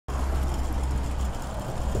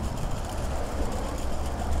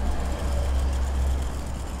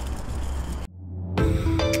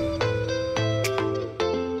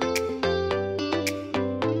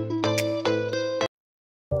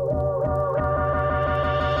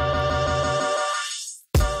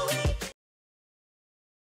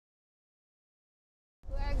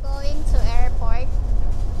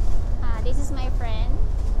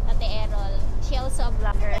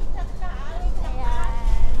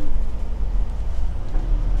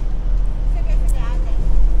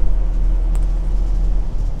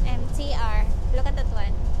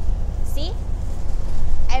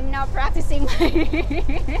Oh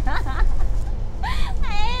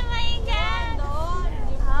my God!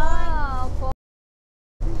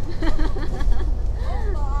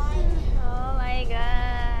 Oh my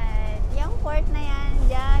God! Yung port na yan,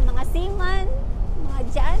 dyan, mga seaman, mga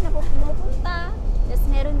dyan na pumupunta. Tapos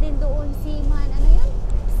meron din doon seaman, ano yun?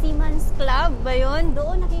 Seaman's Club ba yun?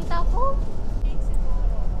 Doon nakita ko.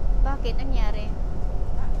 Bakit? Nangyari?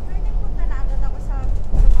 Pwede punta na agad ako sa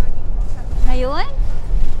morning mo. Ngayon?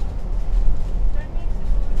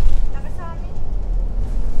 Nakasamin.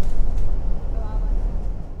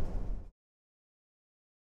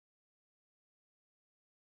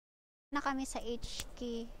 Na kami sa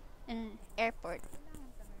HK Airport.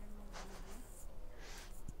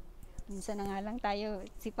 Minsan na nga lang tayo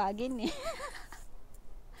sipagin eh.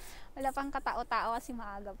 Wala pang katao-tao kasi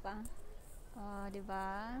maaga pa. Oh, di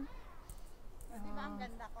ba? Di ba ang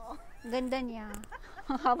ganda ko? Ganda niya.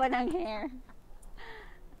 Ang haba ng hair.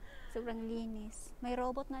 Sobrang linis. May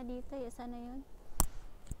robot na dito eh. Sana yun?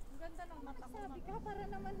 Ang ganda ng mata mo. Sabi ka para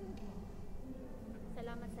naman.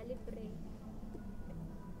 Salamat sa libre.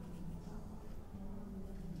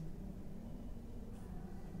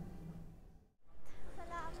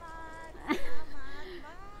 Salamat.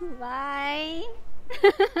 Salamat. Bye!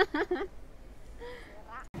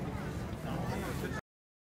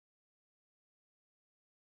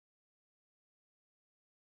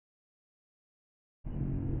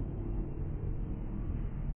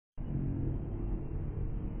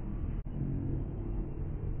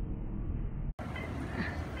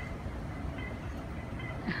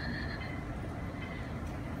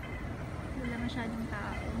 Wala masyadong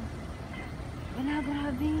tao. Wala,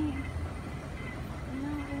 grabe.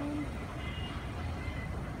 Wala, oh.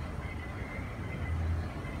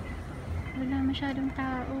 Wala masyadong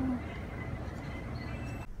tao.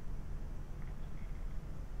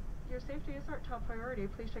 Your safety is our top priority.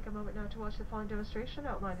 Please take a moment now to watch the following demonstration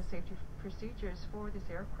outline the safety procedures for this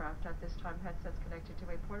aircraft. At this time, headsets connected to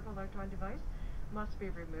a portable electronic device must be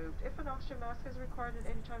removed. If an oxygen mask is required at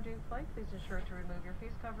any time during flight, please ensure to remove your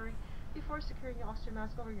face covering before securing your oxygen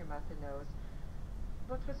mask over your mouth and nose.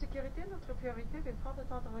 Votre sécurité, notre priorité. Veuillez prendre le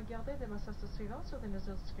temps de regarder les démonstrations suivantes sur des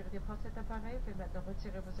mesures de sécurité pour cet appareil. Veuillez maintenant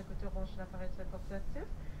retirer vos écouteurs branchés à l'appareil de portatif.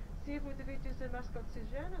 Si vous devez utiliser le masque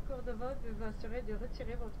oxygène, en cours de vol, veuillez vous assurer de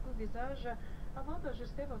retirer votre couvre-visage avant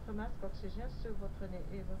d'ajuster votre masque oxygène sur votre nez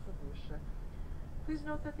et votre bouche. Please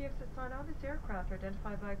note that the exit sign on this aircraft are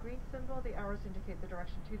identified by a green symbol. The arrows indicate the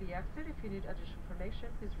direction to the exit. If you need additional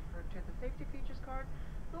information, please refer to the safety features card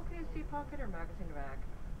located in the seat pocket or magazine rack.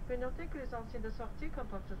 Veuillez noter que les anciens de sortie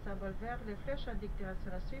comportent ce symbole vert. Les flèches indiquent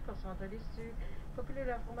direction à suivre pour se rendre à l'issue. Pour plus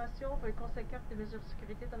d'informations, veuillez consulter la carte de mesures de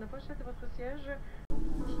sécurité dans la pochette de votre siège.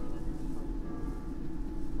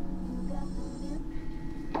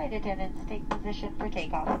 Flight attendants, take position for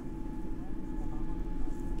takeoff.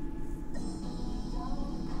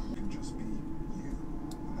 You can just be you,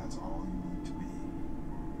 and that's all you need to be.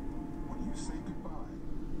 When you say goodbye,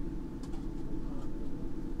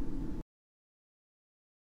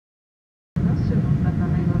 Sur votre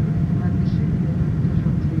appareil mobile pour afficher le menu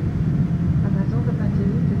d'aujourd'hui. En raison de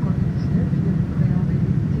pandémie de COVID-19, nous vous prions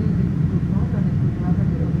d'éviter les mouvements dans les couloirs et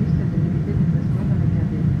les bus et de limiter les transports dans les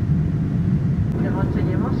cabines. Les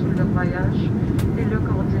renseignements sur leur voyage et leurs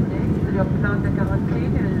coordonnées, leur plan de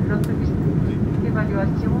quarantaine et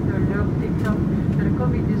l'évaluation de leur symptômes de la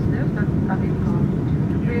COVID-19 avec vous.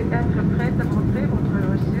 Veuillez être prêt à montrer votre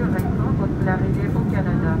reçu à l'écran votre l'arrivée au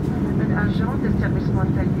Canada. Un agent de service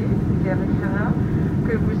frontalier vérifiera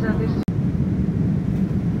que vous avez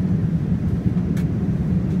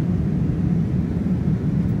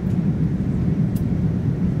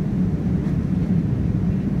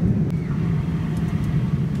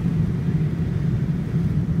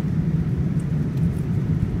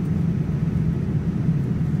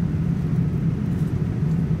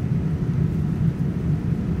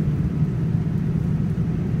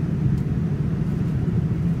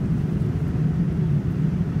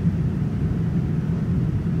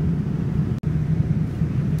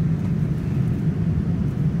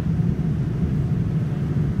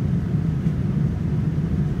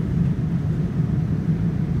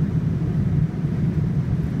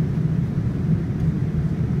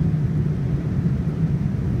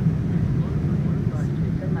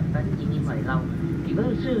如果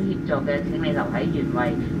需要協助嘅，請你留喺原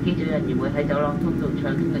位，機組人員會喺走廊通道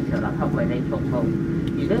暢通嘅時候立刻為你服務。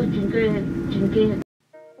如果要轉機，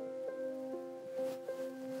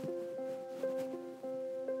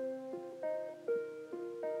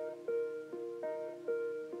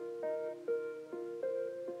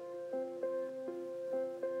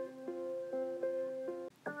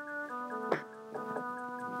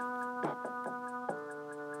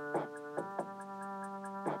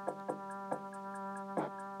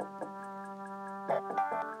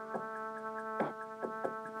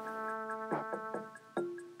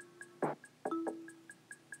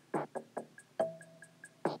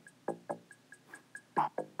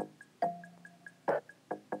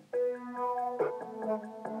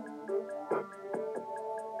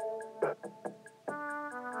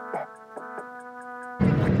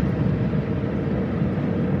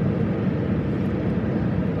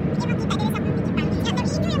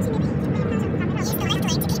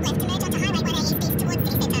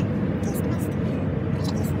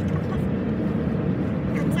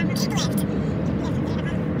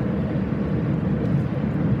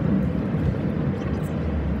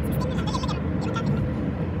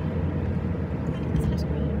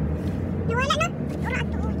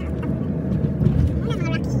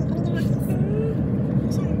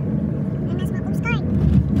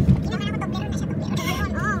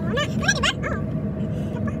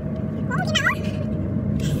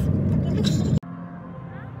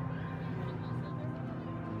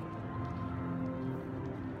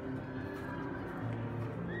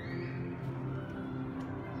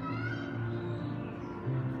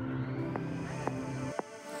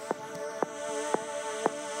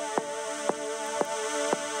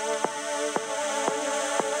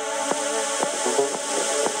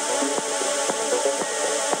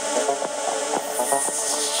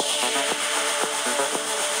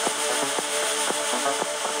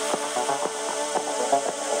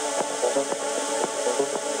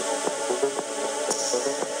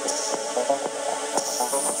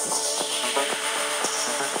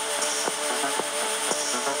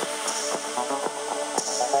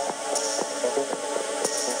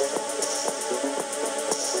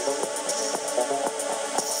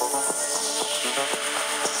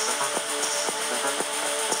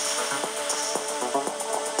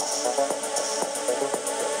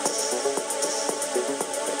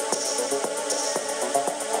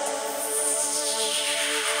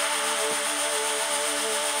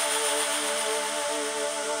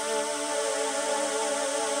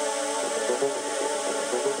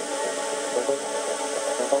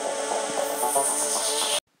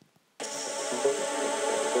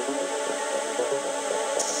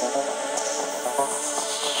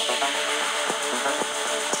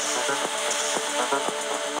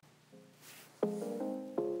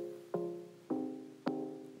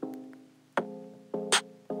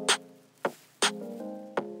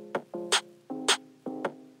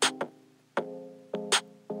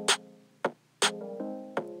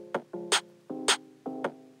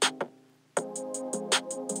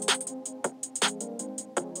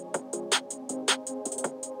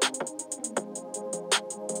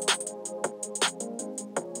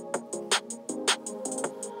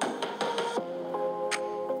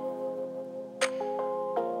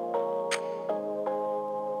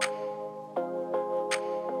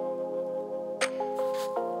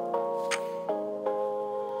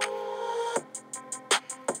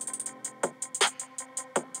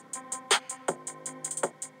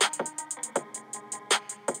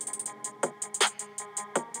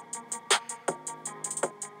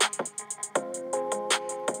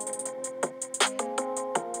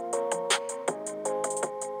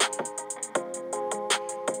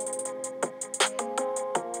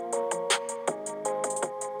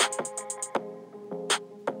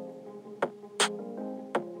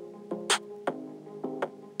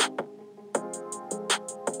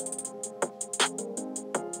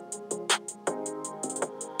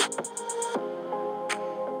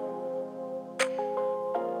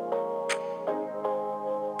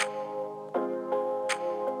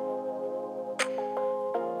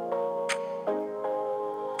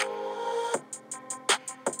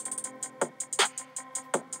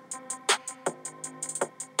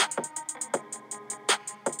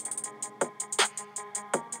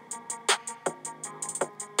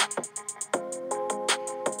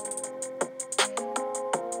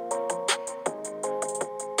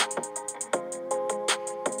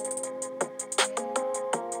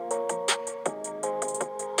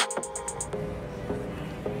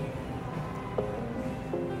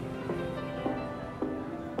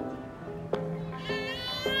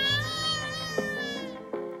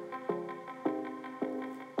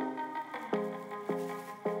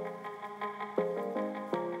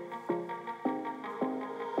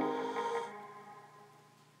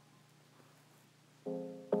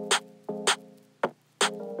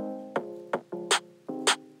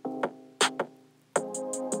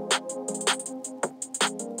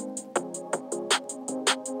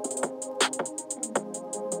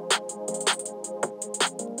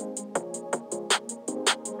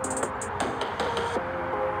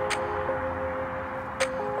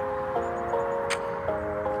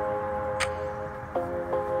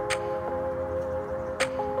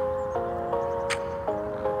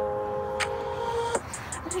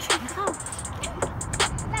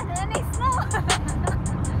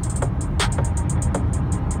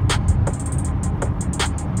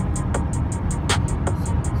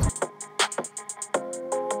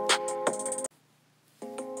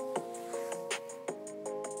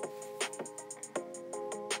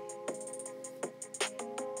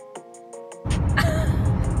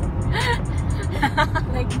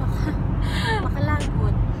 Baka